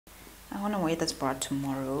I want to wear this bra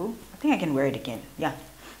tomorrow. I think I can wear it again. Yeah.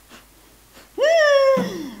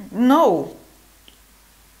 No.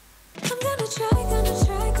 I'm gonna try.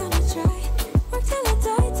 Work till I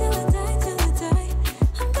die.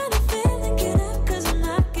 I'm gonna fail and get up, 'cause I'm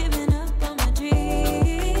not giving up on my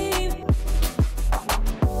dream.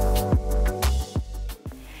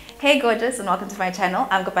 Hey gorgeous, and welcome to my channel.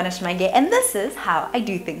 I'm Kopano Shimange, and this is how I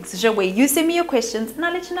do things. So where you send me your questions and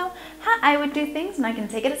I'll let you know how I would do things, and I can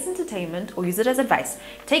take it as entertainment or use it as advice.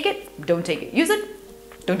 Take it, don't take it. Use it,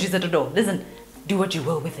 don't use it at all. Listen, do what you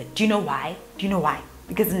will with it. Do you know why?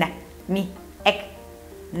 Because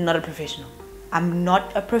not a professional. I'm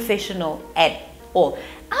not a professional at all.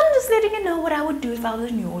 I'm just letting you know what I would do if I was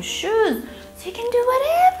in your shoes. So you can do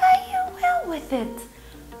whatever you will with it.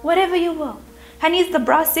 Whatever you will. Honeys, the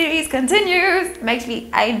bra series continues.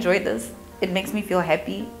 I enjoy this. It makes me feel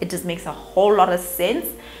happy. It just makes a whole lot of sense.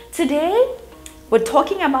 Today, we're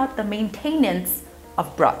talking about the maintenance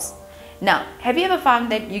of bras. Now, have you ever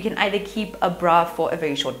found that you can either keep a bra for a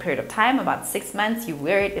very short period of time, about 6 months, you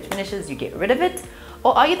wear it, it finishes, you get rid of it?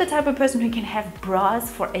 Or are you the type of person who can have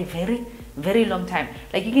bras for a very, very long time?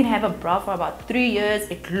 Like you can have a bra for about 3 years,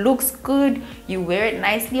 it looks good, you wear it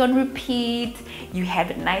nicely on repeat, you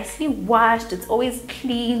have it nicely washed, it's always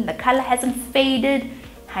clean, the color hasn't faded.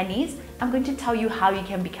 Honeys, I'm going to tell you how you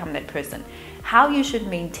can become that person. How you should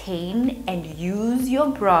maintain and use your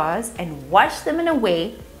bras and wash them in a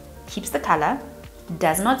way keeps the color,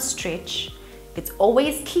 does not stretch, it's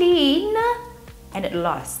always clean, and it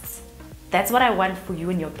lasts. That's what I want for you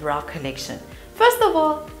in your bra collection. First of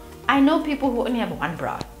all, I know people who only have one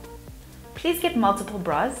bra. Please get multiple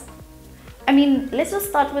bras. I mean, let's just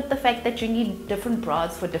start with the fact that you need different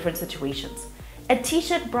bras for different situations. A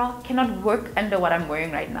t-shirt bra cannot work under what I'm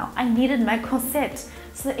wearing right now. I needed my corset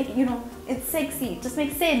so that it's sexy. It just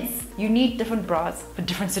makes sense. You need different bras for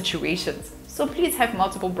different situations. So please have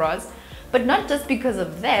multiple bras, but not just because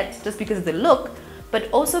of that, just because of the look, but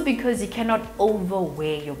also because you cannot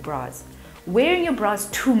overwear your bras. Wearing your bras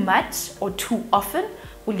too much or too often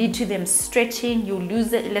will lead to them stretching. You'll lose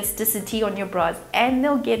the elasticity on your bras and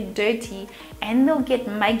they'll get dirty and they'll get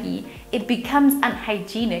muggy. It becomes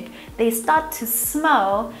unhygienic. They start to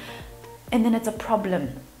smell and then it's a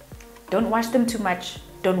problem. Don't wash them too much.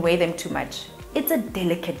 Don't wear them too much. It's a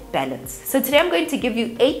delicate balance. So today I'm going to give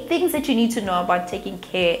you 8 things that you need to know about taking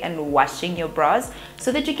care and washing your bras so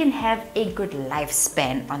that you can have a good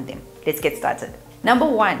lifespan on them. Let's get started. Number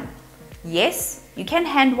 1, yes, you can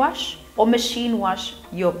hand wash or machine wash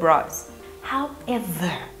your bras.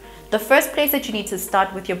 However, the first place that you need to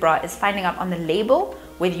start with your bra is finding out on the label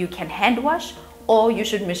whether you can hand wash or you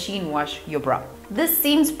should machine wash your bra. This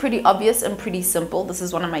seems pretty obvious and pretty simple. This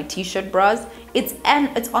is one of my t-shirt bras. It's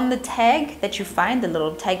on the tag that you find, the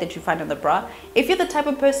little tag that you find on the bra. If you're the type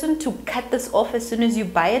of person to cut this off as soon as you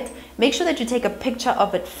buy it, make sure that you take a picture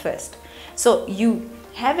of it first. So you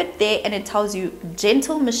have it there and it tells you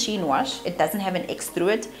gentle machine wash. It doesn't have an X through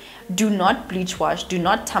it. Do not bleach wash, do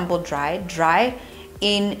not tumble dry, dry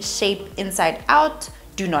in shape inside out,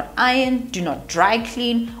 do not iron, do not dry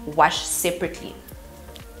clean, wash separately.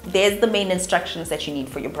 There's the main instructions that you need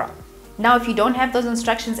for your bra. Now, if you don't have those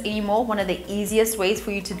instructions anymore, one of the easiest ways for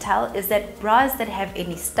you to tell is that bras that have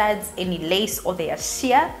any studs, any lace, or they are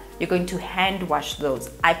sheer, you're going to hand wash those.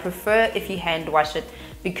 I prefer if you hand wash it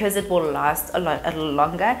because it will last a little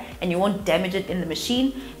longer and you won't damage it in the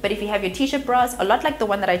machine. But if you have your t-shirt bras, a lot like the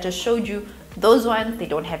one that I just showed you, those ones, they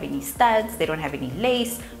don't have any studs, they don't have any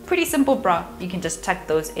lace. Pretty simple bra. You can just tuck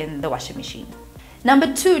those in the washing machine.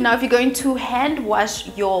 Number 2, now if you're going to hand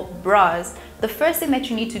wash your bras, the first thing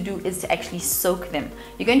that you need to do is to actually soak them.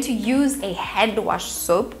 You're going to use a hand wash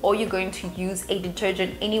soap or you're going to use a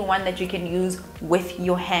detergent, any one that you can use with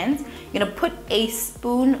your hands. You're going to put a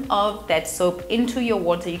spoon of that soap into your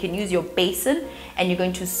water. You can use your basin and you're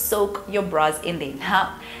going to soak your bras in there.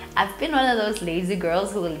 Now, I've been one of those lazy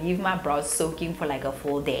girls who will leave my bras soaking for like a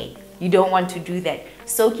full day. You don't want to do that.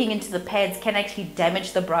 Soaking into the pads can actually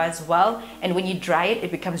damage the bra as well, and when you dry it, it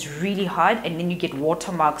becomes really hard and then you get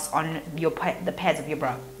watermarks on the pads of your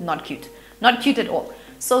bra. Not cute. Not cute at all.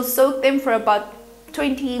 So soak them for about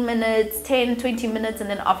 20 minutes, 10-20 minutes, and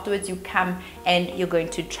then afterwards you come and you're going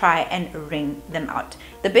to try and wring them out.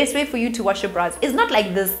 The best way for you to wash your bras is not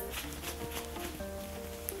like this.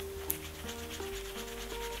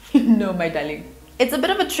 No, my darling. It's a bit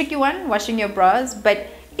of a tricky one, washing your bras, but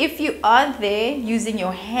If you are there using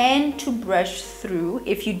your hand to brush through,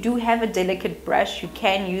 if you do have a delicate brush, you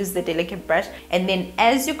can use the delicate brush, and then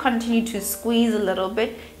as you continue to squeeze a little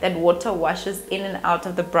bit, that water washes in and out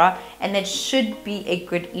of the bra, and that should be a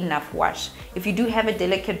good enough wash. If you do have a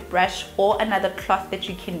delicate brush or another cloth that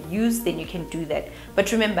you can use, then you can do that.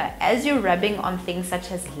 But remember, as you're rubbing on things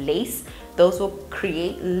such as lace, those will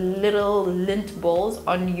create little lint balls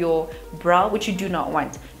on your bra, which you do not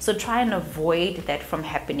want. So try and avoid that from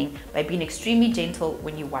happening by being extremely gentle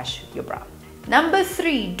when you wash your bra. Number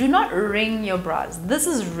 3, do not wring your bras. This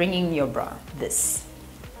is wringing your bra. That's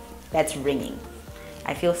wringing.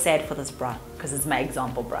 I feel sad for this bra because it's my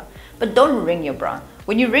example bra. But don't wring your bra.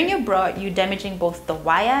 When you wring your bra, you're damaging both the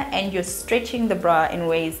wire and you're stretching the bra in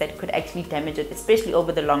ways that could actually damage it, especially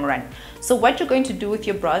over the long run. So what you're going to do with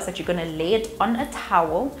your bra is that you're going to lay it on a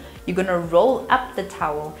towel, you're going to roll up the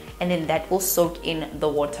towel, and then that will soak in the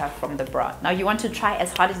water from the bra. Now you want to try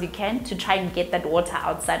as hard as you can to try and get that water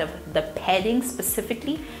outside of the padding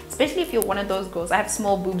specifically, especially if you're one of those girls. I have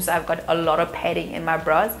small boobs, so I've got a lot of padding in my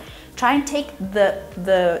bras. Try and take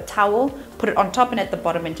the towel, put it on top and at the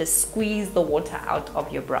bottom, and just squeeze the water out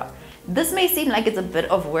of your bra. This may seem like it's a bit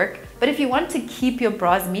of work, but if you want to keep your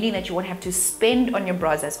bras, meaning that you won't have to spend on your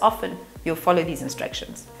bras as often, you'll follow these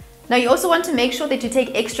instructions. Now you also want to make sure that you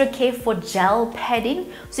take extra care for gel padding,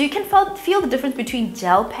 so you can feel the difference between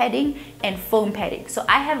gel padding and foam padding. So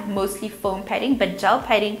I have mostly foam padding, but gel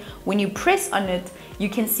padding, when you press on it, you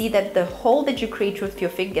can see that the hole that you create with your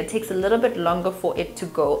finger takes a little bit longer for it to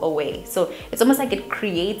go away. So it's almost like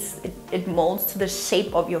it molds to the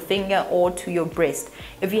shape of your finger or to your breast.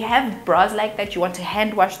 If you have bras like that, you want to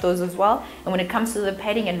hand wash those as well. And when it comes to the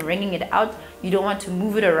padding and wringing it out, you don't want to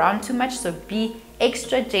move it around too much, so be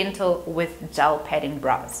extra gentle with gel padding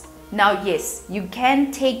bras. Now yes, you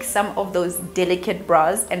can take some of those delicate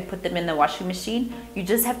bras and put them in the washing machine. You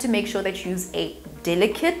just have to make sure that you use a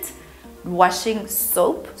delicate washing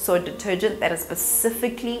soap, so a detergent that is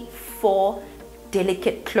specifically for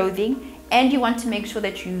delicate clothing, and you want to make sure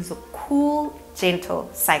that you use a cool, gentle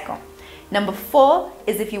cycle. Number 4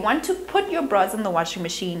 is, if you want to put your bras in the washing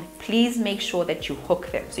machine, please make sure that you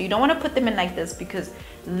hook them. So you don't want to put them in like this, because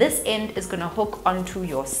this end is going to hook onto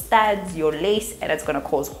your studs, your lace, and it's going to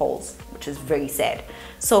cause holes, which is very sad.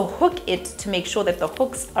 So hook it to make sure that the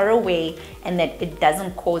hooks are away and that it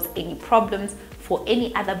doesn't cause any problems for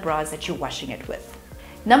any other bras that you're washing it with.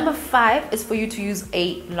 Number 5 is for you to use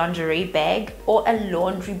a lingerie bag or a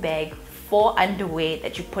laundry bag for underwear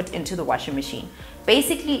that you put into the washing machine.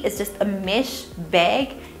 Basically, it's just a mesh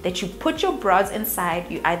bag that you put your bras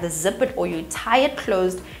inside. You either zip it or you tie it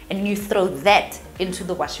closed, and you throw that into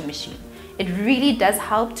the washing machine. It really does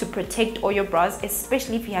help to protect all your bras,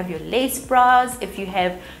 especially if you have your lace bras, if you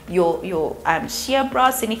have your sheer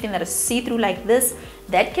bras, anything that is see-through like this,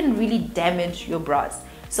 that can really damage your bras.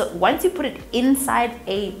 So once you put it inside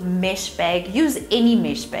a mesh bag, use any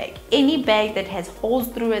mesh bag. Any bag that has holes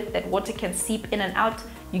through it that water can seep in and out,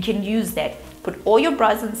 you can use that. Put all your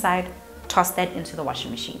bras inside, toss that into the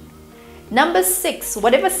washing machine. Number 6,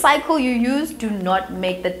 whatever cycle you use, do not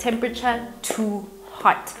make the temperature too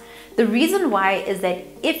hot. The reason why is that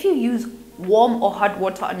if you use warm or hot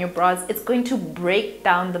water on your bras, it's going to break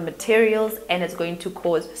down the materials and it's going to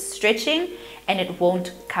cause stretching, and it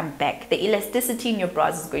won't come back. The elasticity in your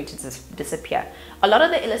bras is going to disappear. A lot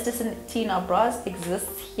of the elasticity in our bras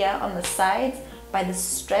exists here on the sides by the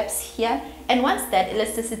straps here, and once that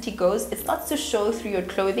elasticity goes, it starts to show through your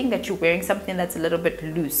clothing that you're wearing something that's a little bit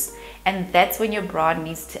loose, and that's when your bra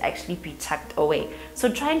needs to actually be tucked away.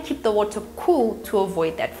 So try and keep the water cool to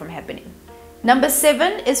avoid that from happening. Number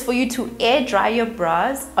 7 is for you to air dry your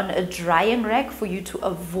bras on a drying rack for you to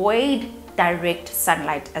avoid direct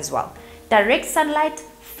sunlight as well. Direct sunlight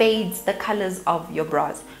fades the colors of your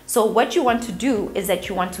bras. So what you want to do is that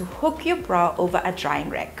you want to hook your bra over a drying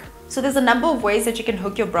rack. So there's a number of ways that you can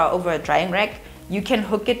hook your bra over a drying rack. You can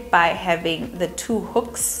hook it by having the 2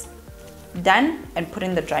 hooks done and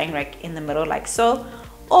putting the drying rack in the middle like so,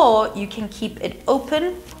 or you can keep it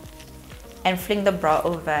open and fling the bra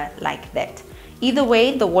over like that. Either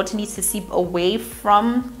way, the water needs to seep away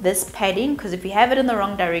from this padding, because if you have it in the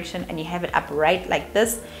wrong direction and you have it upright like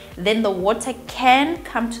this, then the water can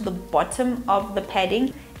come to the bottom of the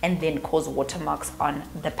padding and then cause watermarks on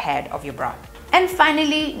the pad of your bra. And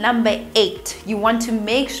finally, number 8, you want to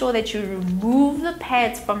make sure that you remove the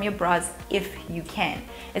pads from your bras if you can.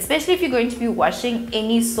 Especially if you're going to be washing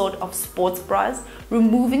any sort of sports bras,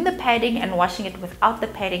 removing the padding and washing it without the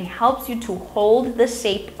padding helps you to hold the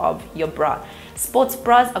shape of your bra. Sports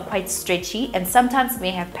bras are quite stretchy and sometimes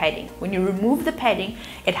may have padding. When you remove the padding,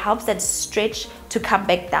 it helps that stretch to come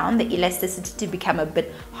back down, the elasticity to become a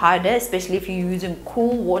bit harder, especially if you're using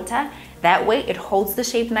cool water. That way it holds the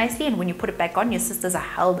shape nicely, and when you put it back on, your sisters are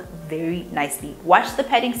held very nicely. Wash the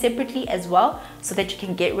padding separately as well so that you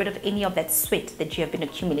can get rid of any of that sweat that you have been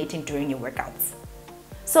accumulating during your workouts.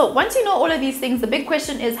 So once you know all of these things, the big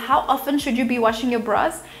question is, how often should you be washing your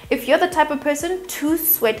bras? If you're the type of person to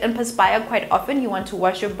sweat and perspire quite often, you want to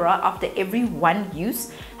wash your bra after every one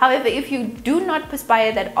use. However, if you do not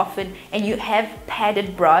perspire that often and you have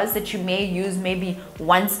padded bras that you may use maybe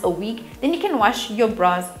once a week, then you can wash your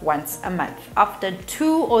bras once a month. After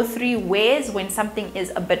 2 or 3 wears, when something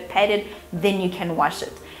is a bit padded, then you can wash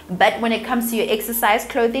it. But when it comes to your exercise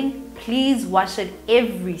clothing, please wash it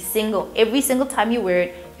every single time you wear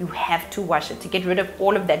it. You have to wash it to get rid of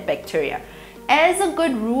all of that bacteria. As a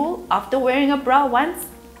good rule, after wearing a bra once,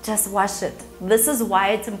 just wash it. This is why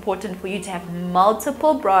it's important for you to have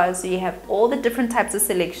multiple bras, so you have all the different types of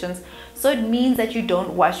selections. So it means that you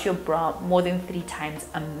don't wash your bra more than 3 times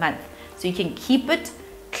a month. So you can keep it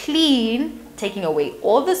clean, taking away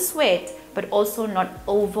all the sweat, but also not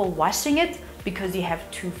over washing it because you have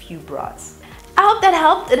too few bras. I hope that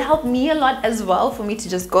helped. It helped me a lot as well for me to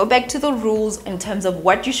just go back to the rules in terms of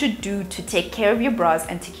what you should do to take care of your bras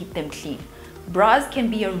and to keep them clean. Bras can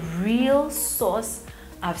be a real source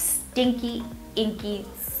of stinky, inky,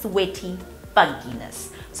 sweaty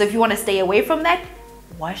funkiness. So if you want to stay away from that,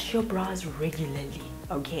 wash your bras regularly,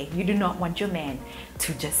 okay? You do not want your man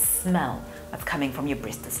to just smell what's coming from your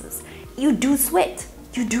breastises. You do sweat.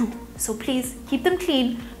 You do. So please keep them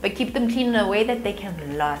clean, but keep them clean in a way that they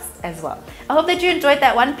can last as well. I hope that you enjoyed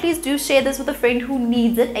that one. Please do share this with a friend who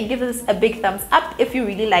needs it and give us a big thumbs up if you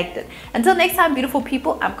really liked it. Until next time, beautiful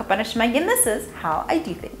people, I'm Kopano Shimange and this is How I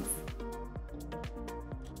Do Things.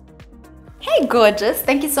 Hey gorgeous,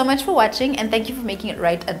 thank you so much for watching and thank you for making it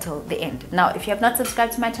right until the end. Now if you have not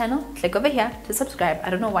subscribed to my channel, click over here to subscribe. I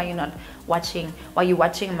don't know why you're not watching, why you're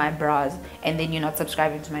watching my bras and then you're not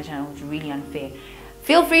subscribing to my channel. It's really unfair.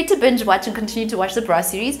 Feel free to binge watch and continue to watch the bra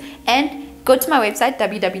series, and go to my website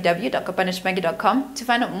www.kopanoshimage.com to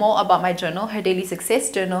find out more about my journal, her daily success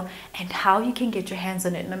journal, and how you can get your hands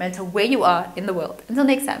on it no matter where you are in the world. Until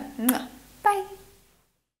next time. Mwah.